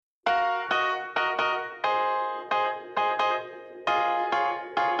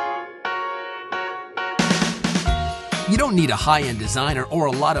You don't need a high-end designer or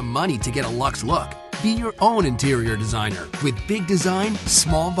a lot of money to get a luxe look. Be your own interior designer with big design,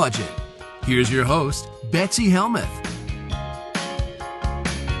 small budget. Here's your host, Betsy Helmuth.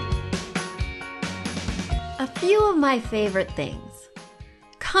 A few of my favorite things.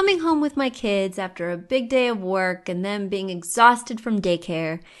 Coming home with my kids after a big day of work and them being exhausted from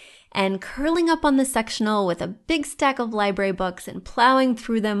daycare, and curling up on the sectional with a big stack of library books and plowing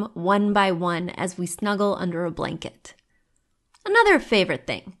through them one by one as we snuggle under a blanket. Another favorite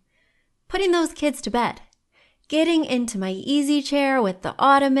thing, putting those kids to bed. Getting into my easy chair with the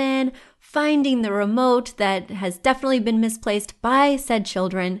ottoman, finding the remote that has definitely been misplaced by said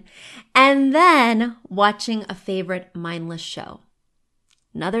children, and then watching a favorite mindless show.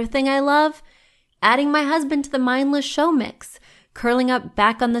 Another thing I love, adding my husband to the mindless show mix, curling up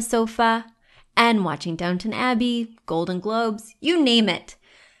back on the sofa and watching Downton Abbey, Golden Globes, you name it.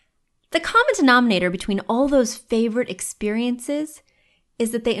 The common denominator between all those favorite experiences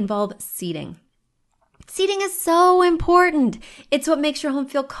is that they involve seating. Seating is so important. It's what makes your home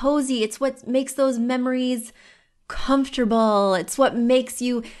feel cozy. It's what makes those memories comfortable. It's what makes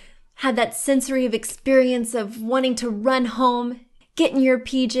you have that sensory of experience of wanting to run home, get in your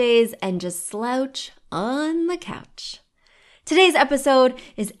PJs, and just slouch on the couch. Today's episode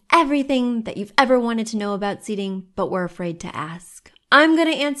is everything that you've ever wanted to know about seating, but were afraid to ask. I'm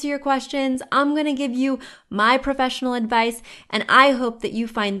going to answer your questions. I'm going to give you my professional advice, and I hope that you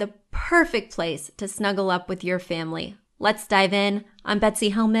find the perfect place to snuggle up with your family. Let's dive in. I'm Betsy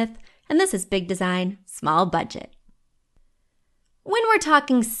Helmuth, and this is Big Design, Small Budget. When we're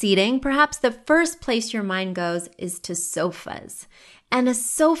talking seating, perhaps the first place your mind goes is to sofas. And a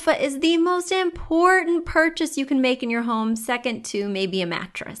sofa is the most important purchase you can make in your home, second to maybe a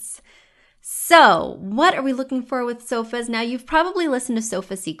mattress. So, what are we looking for with sofas? Now, you've probably listened to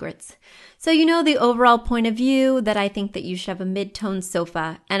Sofa Secrets. So you know the overall point of view that I think that you should have a mid-tone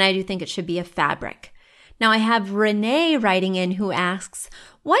sofa, and I do think it should be a fabric. Now, I have Renee writing in who asks,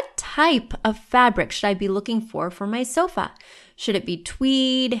 what type of fabric should I be looking for my sofa? Should it be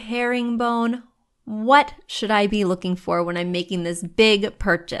tweed, herringbone? What should I be looking for when I'm making this big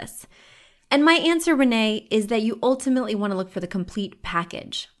purchase? And my answer, Renee, is that you ultimately want to look for the complete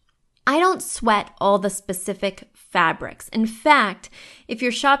package. I don't sweat all the specific fabrics. In fact, if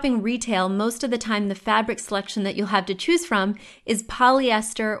you're shopping retail, most of the time the fabric selection that you'll have to choose from is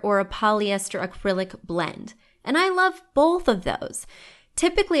polyester or a polyester acrylic blend. And I love both of those.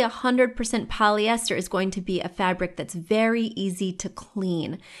 Typically, 100% polyester is going to be a fabric that's very easy to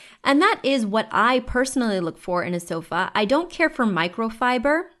clean. And that is what I personally look for in a sofa. I don't care for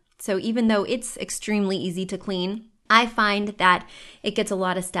microfiber. So even though it's extremely easy to clean, I find that it gets a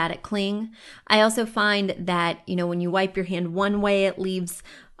lot of static cling. I also find that, when you wipe your hand one way, it leaves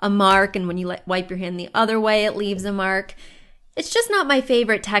a mark. And when you wipe your hand the other way, it leaves a mark. It's just not my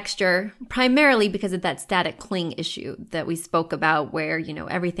favorite texture, primarily because of that static cling issue that we spoke about where,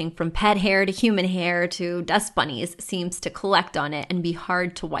 everything from pet hair to human hair to dust bunnies seems to collect on it and be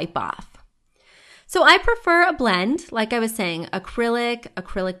hard to wipe off. So I prefer a blend, like I was saying, acrylic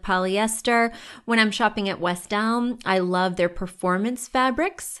polyester. When I'm shopping at West Elm, I love their performance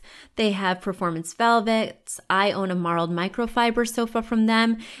fabrics. They have performance velvets. I own a marled microfiber sofa from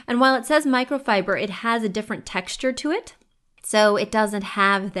them. And while it says microfiber, it has a different texture to it. So it doesn't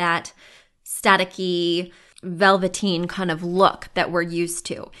have that staticky, velveteen kind of look that we're used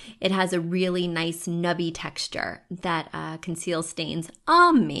to. It has a really nice nubby texture that conceals stains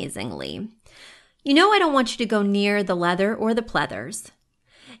amazingly. I don't want you to go near the leather or the pleathers.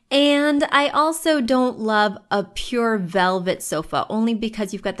 And I also don't love a pure velvet sofa, only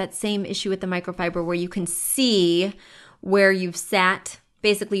because you've got that same issue with the microfiber where you can see where you've sat.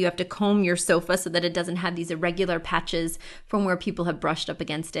 Basically, you have to comb your sofa so that it doesn't have these irregular patches from where people have brushed up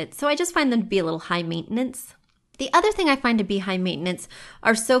against it. So I just find them to be a little high maintenance. The other thing I find to be high maintenance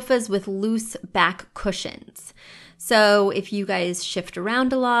are sofas with loose back cushions. So if you guys shift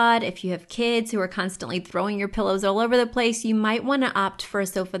around a lot, if you have kids who are constantly throwing your pillows all over the place, you might want to opt for a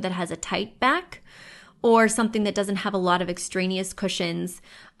sofa that has a tight back or something that doesn't have a lot of extraneous cushions.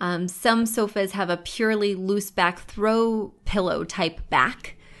 Some sofas have a purely loose back throw pillow type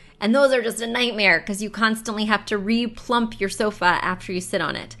back. And those are just a nightmare because you constantly have to re-plump your sofa after you sit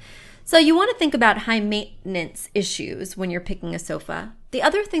on it. So you want to think about high maintenance issues when you're picking a sofa. The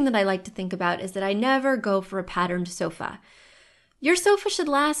other thing that I like to think about is that I never go for a patterned sofa. Your sofa should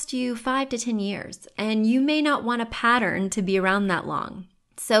last you 5 to 10 years, and you may not want a pattern to be around that long.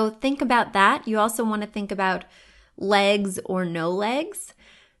 So think about that. You also want to think about legs or no legs.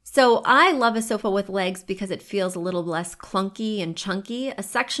 So I love a sofa with legs because it feels a little less clunky and chunky. A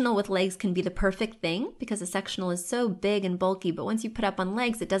sectional with legs can be the perfect thing because a sectional is so big and bulky, but once you put up on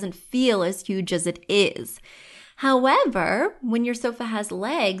legs, it doesn't feel as huge as it is. However, when your sofa has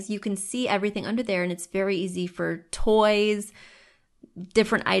legs, you can see everything under there, and it's very easy for toys,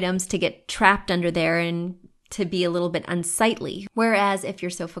 different items to get trapped under there and to be a little bit unsightly. Whereas if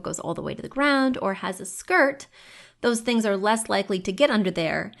your sofa goes all the way to the ground or has a skirt, those things are less likely to get under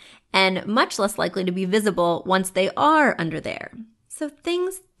there and much less likely to be visible once they are under there. So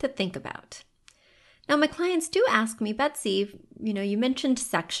things to think about. Now, my clients do ask me, Betsy, you mentioned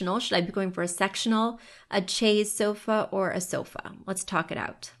sectional. Should I be going for a sectional, a chaise sofa, or a sofa? Let's talk it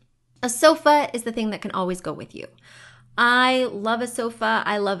out. A sofa is the thing that can always go with you. I love a sofa.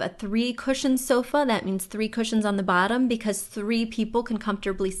 I love a 3-cushion sofa. That means 3 cushions on the bottom because 3 people can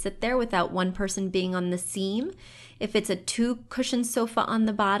comfortably sit there without one person being on the seam. If it's a 2-cushion sofa on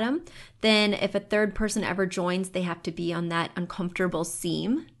the bottom, then if a third person ever joins, they have to be on that uncomfortable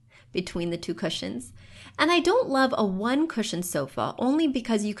seam between the 2 cushions. And I don't love a 1-cushion sofa only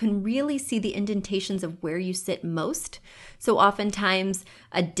because you can really see the indentations of where you sit most. So oftentimes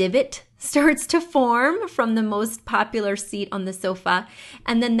a divot starts to form from the most popular seat on the sofa,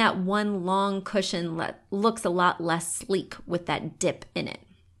 and then that one long cushion looks a lot less sleek with that dip in it.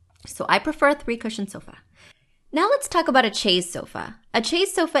 So I prefer a 3-cushion sofa. Now let's talk about a chaise sofa. A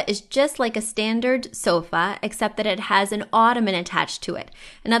chaise sofa is just like a standard sofa, except that it has an ottoman attached to it.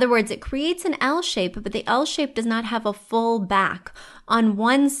 In other words, it creates an L shape, but the L shape does not have a full back. On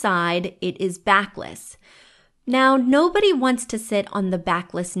one side, it is backless. Now, nobody wants to sit on the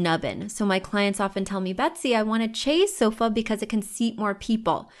backless nubbin. So my clients often tell me, Betsy, I want a chaise sofa because it can seat more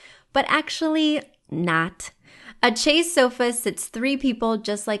people. But actually, not. A chaise sofa sits 3 people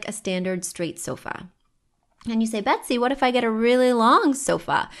just like a standard straight sofa. And you say, Betsy, what if I get a really long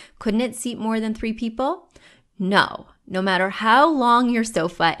sofa? Couldn't it seat more than 3 people? No. No matter how long your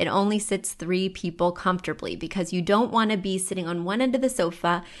sofa, it only sits 3 people comfortably because you don't want to be sitting on one end of the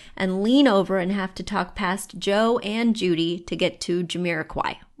sofa and lean over and have to talk past Joe and Judy to get to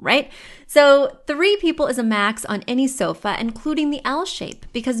Jamiroquai, right? So 3 people is a max on any sofa, including the L shape,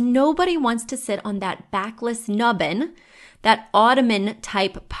 because nobody wants to sit on that backless nubbin, that ottoman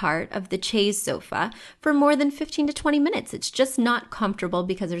type part of the chaise sofa, for more than 15 to 20 minutes. It's just not comfortable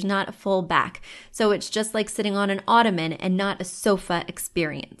because there's not a full back. So it's just like sitting on an ottoman and not a sofa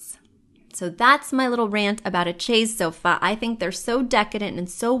experience. So that's my little rant about a chaise sofa. I think they're so decadent and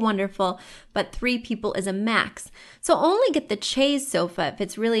so wonderful, but 3 people is a max. So only get the chaise sofa if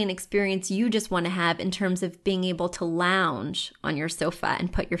it's really an experience you just want to have in terms of being able to lounge on your sofa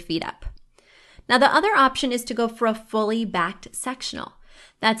and put your feet up. Now, the other option is to go for a fully backed sectional.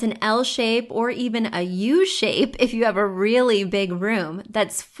 That's an L shape or even a U shape if you have a really big room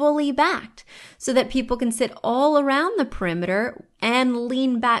that's fully backed so that people can sit all around the perimeter and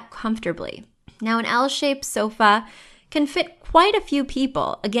lean back comfortably. Now, an L-shaped sofa can fit quite a few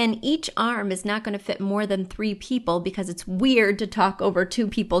people. Again, each arm is not going to fit more than 3 people because it's weird to talk over 2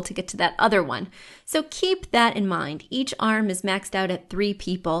 people to get to that other one. So keep that in mind. Each arm is maxed out at 3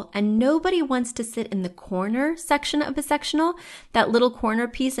 people, and nobody wants to sit in the corner section of a sectional, that little corner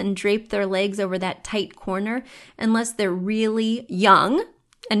piece, and drape their legs over that tight corner unless they're really young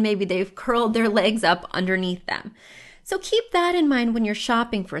and maybe they've curled their legs up underneath them. So keep that in mind when you're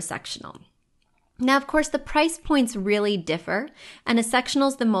shopping for a sectional. Now, of course, the price points really differ, and a sectional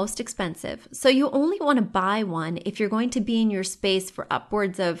is the most expensive. So you only want to buy one if you're going to be in your space for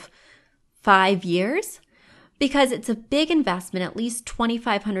upwards of 5 years, because it's a big investment, at least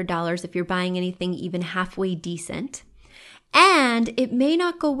 $2,500 if you're buying anything even halfway decent. And it may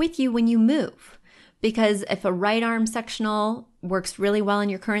not go with you when you move, because if a right arm sectional works really well in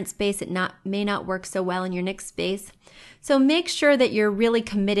your current space, it may not work so well in your next space. So make sure that you're really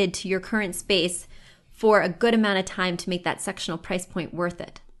committed to your current space for a good amount of time to make that sectional price point worth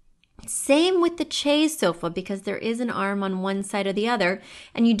it. Same with the chaise sofa, because there is an arm on one side or the other,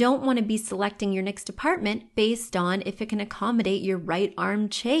 and you don't want to be selecting your next apartment based on if it can accommodate your right arm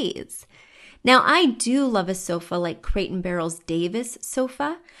chaise. Now, I do love a sofa like Crate & Barrel's Davis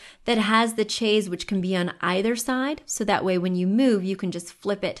sofa that has the chaise which can be on either side, so that way when you move, you can just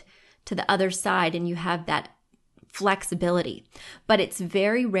flip it to the other side and you have that flexibility. But it's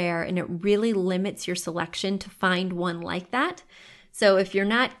very rare and it really limits your selection to find one like that. So if you're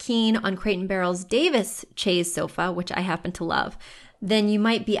not keen on Crate & Barrel's Davis chaise sofa, which I happen to love, then you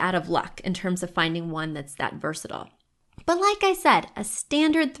might be out of luck in terms of finding one that's that versatile. But like I said, a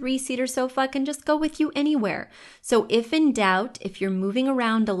standard 3-seater sofa can just go with you anywhere. So if in doubt, if you're moving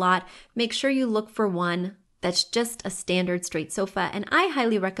around a lot, make sure you look for one That's just a standard straight sofa, and I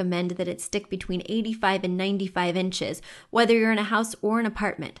highly recommend that it stick between 85 and 95 inches, whether you're in a house or an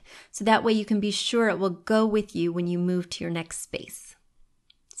apartment, so that way you can be sure it will go with you when you move to your next space.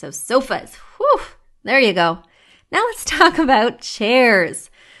 So sofas, whew, there you go. Now let's talk about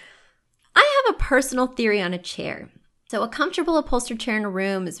chairs. I have a personal theory on a chair. So a comfortable upholstered chair in a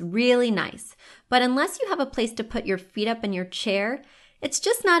room is really nice, but unless you have a place to put your feet up in your chair, it's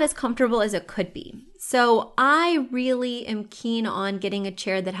just not as comfortable as it could be. So I really am keen on getting a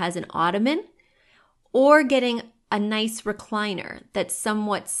chair that has an ottoman or getting a nice recliner that's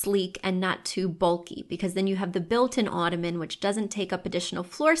somewhat sleek and not too bulky, because then you have the built-in ottoman, which doesn't take up additional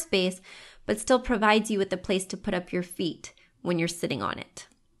floor space, but still provides you with a place to put up your feet when you're sitting on it.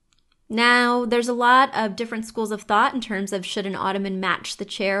 Now, there's a lot of different schools of thought in terms of should an ottoman match the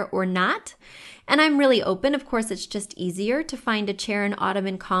chair or not. And I'm really open. Of course, it's just easier to find a chair and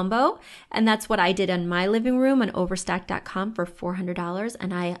ottoman combo. And that's what I did in my living room on overstock.com for $400.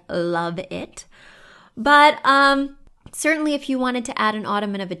 And I love it. But certainly if you wanted to add an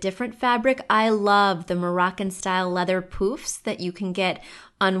ottoman of a different fabric, I love the Moroccan style leather poufs that you can get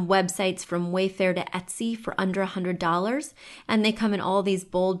on websites from Wayfair to Etsy for under $100. And they come in all these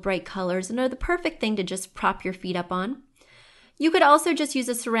bold, bright colors and are the perfect thing to just prop your feet up on. You could also just use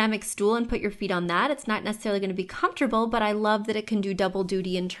a ceramic stool and put your feet on that. It's not necessarily going to be comfortable, but I love that it can do double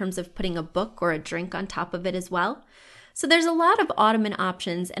duty in terms of putting a book or a drink on top of it as well. So there's a lot of ottoman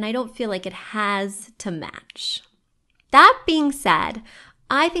options, and I don't feel like it has to match. That being said,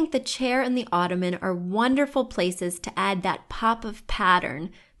 I think the chair and the ottoman are wonderful places to add that pop of pattern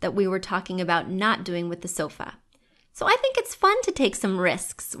that we were talking about not doing with the sofa. So I think it's fun to take some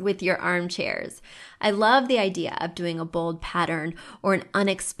risks with your armchairs. I love the idea of doing a bold pattern or an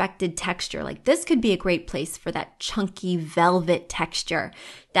unexpected texture. Like this could be a great place for that chunky velvet texture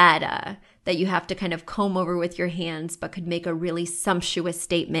that you have to kind of comb over with your hands, but could make a really sumptuous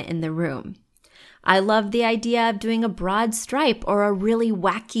statement in the room. I love the idea of doing a broad stripe or a really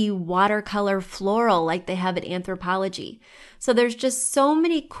wacky watercolor floral like they have at Anthropologie. So there's just so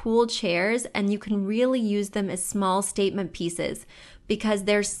many cool chairs, and you can really use them as small statement pieces because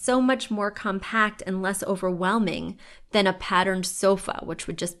they're so much more compact and less overwhelming than a patterned sofa, which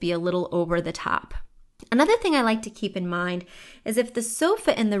would just be a little over the top. Another thing I like to keep in mind is if the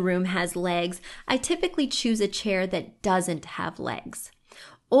sofa in the room has legs, I typically choose a chair that doesn't have legs.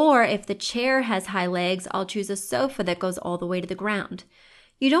 Or if the chair has high legs, I'll choose a sofa that goes all the way to the ground.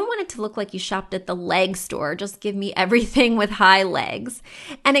 You don't want it to look like you shopped at the leg store. Just give me everything with high legs.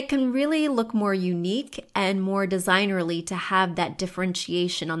 And it can really look more unique and more designerly to have that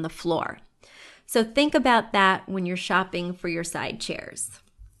differentiation on the floor. So think about that when you're shopping for your side chairs.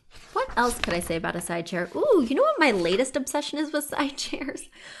 What else could I say about a side chair? Ooh, you know what my latest obsession is with side chairs?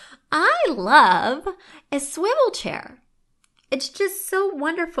 I love a swivel chair. It's just so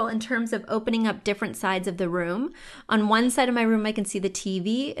wonderful in terms of opening up different sides of the room. On one side of my room, I can see the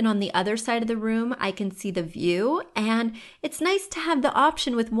TV, and on the other side of the room, I can see the view. And it's nice to have the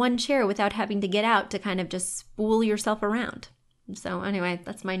option with one chair without having to get out to kind of just spool yourself around. So anyway,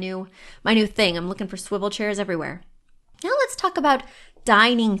 that's my new thing. I'm looking for swivel chairs everywhere. Now let's talk about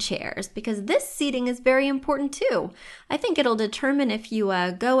dining chairs, because this seating is very important too. I think it'll determine if you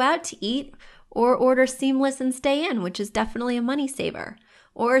go out to eat or order seamless and stay in, which is definitely a money saver.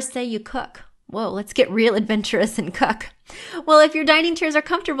 Or say you cook. Whoa, let's get real adventurous and cook. Well, if your dining chairs are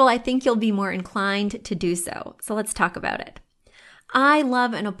comfortable, I think you'll be more inclined to do so. So let's talk about it. I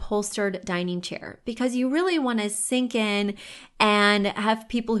love an upholstered dining chair because you really want to sink in and have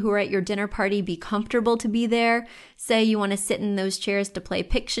people who are at your dinner party be comfortable to be there. Say you want to sit in those chairs to play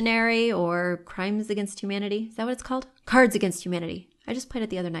Pictionary or Crimes Against Humanity. Is that what it's called? Cards Against Humanity. I just played it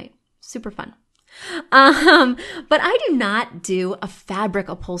the other night. Super fun. But I do not do a fabric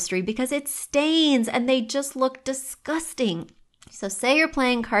upholstery because it stains and they just look disgusting. So say you're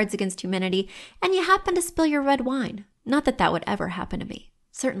playing Cards Against Humanity and you happen to spill your red wine. Not that that would ever happen to me.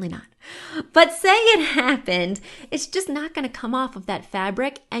 Certainly not. But say it happened, it's just not going to come off of that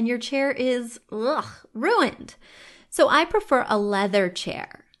fabric and your chair is ruined. So I prefer a leather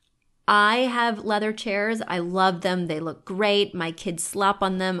chair. I have leather chairs. I love them. They look great. My kids slop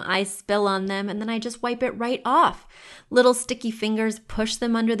on them. I spill on them, and then I just wipe it right off. Little sticky fingers push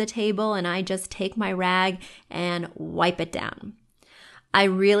them under the table, and I just take my rag and wipe it down. I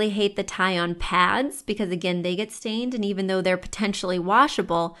really hate the tie-on pads because, again, they get stained, and even though they're potentially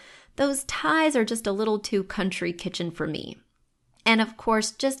washable, those ties are just a little too country kitchen for me. And of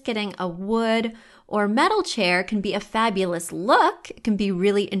course, just getting a wood or metal chair can be a fabulous look. It can be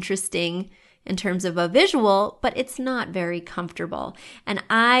really interesting in terms of a visual, but it's not very comfortable. And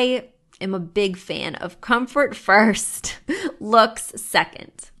I am a big fan of comfort first, looks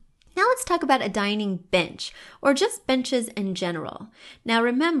second. Now let's talk about a dining bench, or just benches in general. Now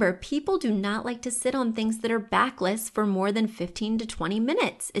remember, people do not like to sit on things that are backless for more than 15 to 20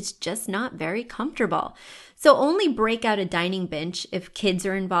 minutes. It's just not very comfortable. So only break out a dining bench if kids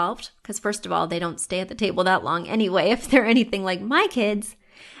are involved, because first of all, they don't stay at the table that long anyway if they're anything like my kids.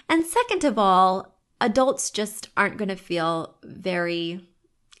 And second of all, adults just aren't going to feel very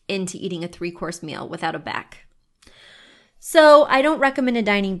into eating a 3-course meal without a back. So I don't recommend a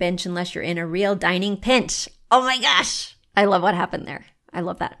dining bench unless you're in a real dining pinch. Oh my gosh. I love what happened there. I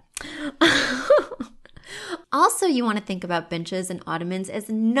love that. Also, you want to think about benches and ottomans as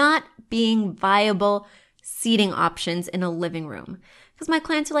not being viable seating options in a living room. Because my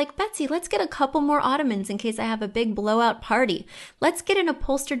clients are like, Betsy, let's get a couple more ottomans in case I have a big blowout party. Let's get an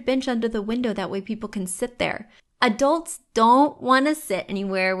upholstered bench under the window. That way people can sit there. Adults don't want to sit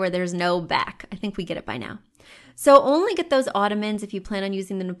anywhere where there's no back. I think we get it by now. So only get those ottomans if you plan on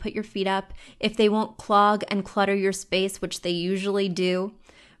using them to put your feet up, if they won't clog and clutter your space, which they usually do.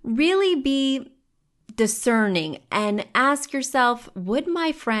 Really be discerning and ask yourself, would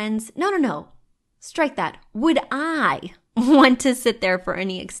my friends, no, strike that. Would I want to sit there for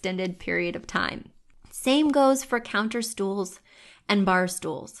any extended period of time? Same goes for counter stools and bar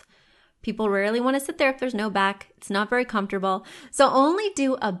stools. People rarely want to sit there if there's no back. It's not very comfortable. So only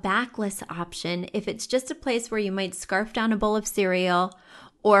do a backless option if it's just a place where you might scarf down a bowl of cereal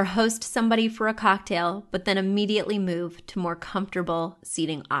or host somebody for a cocktail, but then immediately move to more comfortable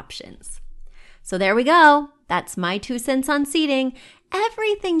seating options. So there we go. That's my 2 cents on seating.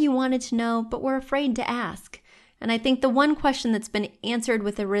 Everything you wanted to know, but were afraid to ask. And I think the one question that's been answered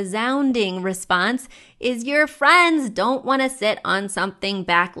with a resounding response is your friends don't want to sit on something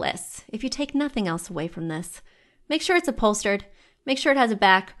backless. If you take nothing else away from this, make sure it's upholstered, make sure it has a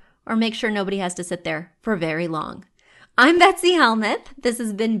back, or make sure nobody has to sit there for very long. I'm Betsy Helmuth. This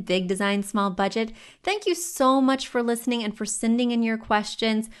has been Big Design Small Budget. Thank you so much for listening and for sending in your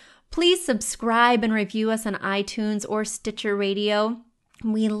questions. Please subscribe and review us on iTunes or Stitcher Radio.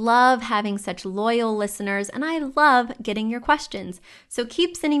 We love having such loyal listeners, and I love getting your questions. So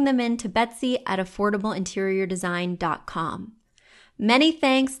keep sending them in to betsy@affordableinteriordesign.com. Many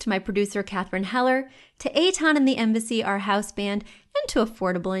thanks to my producer, Catherine Heller, to Aton and the Embassy, our house band, and to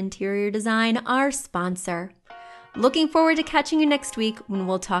Affordable Interior Design, our sponsor. Looking forward to catching you next week when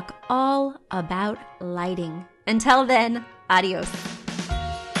we'll talk all about lighting. Until then, adios.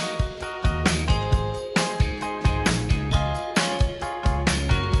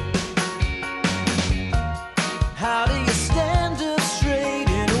 How do you stand up straight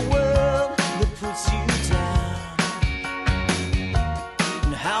in a world that puts you down?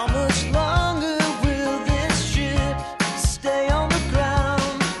 And how much longer will this ship stay on the ground?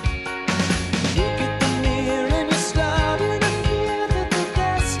 Look at the mirror and you're starting to fear that the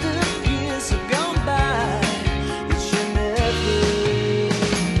best of years have gone by. It should never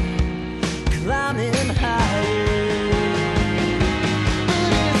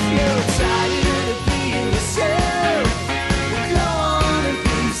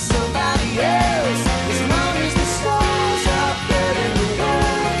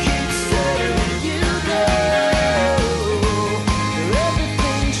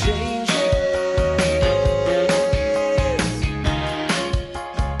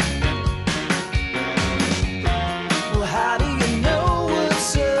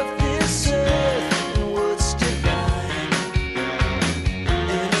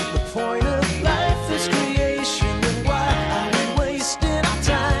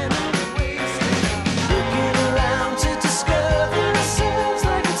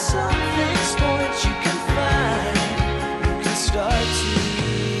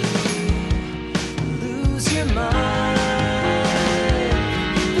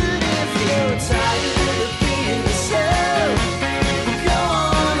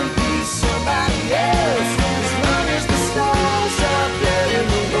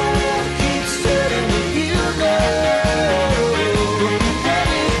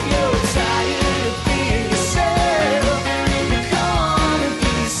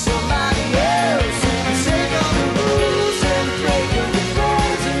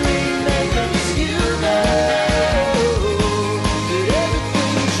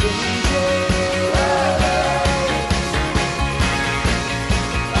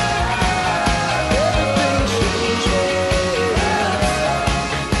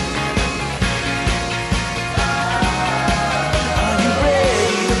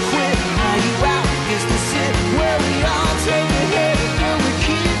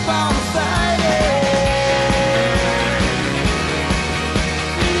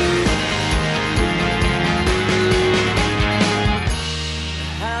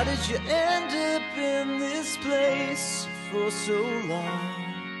How did you end up in this place for so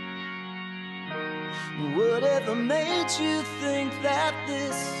long? Whatever made you think that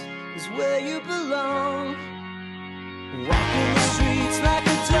this is where you belong? Walking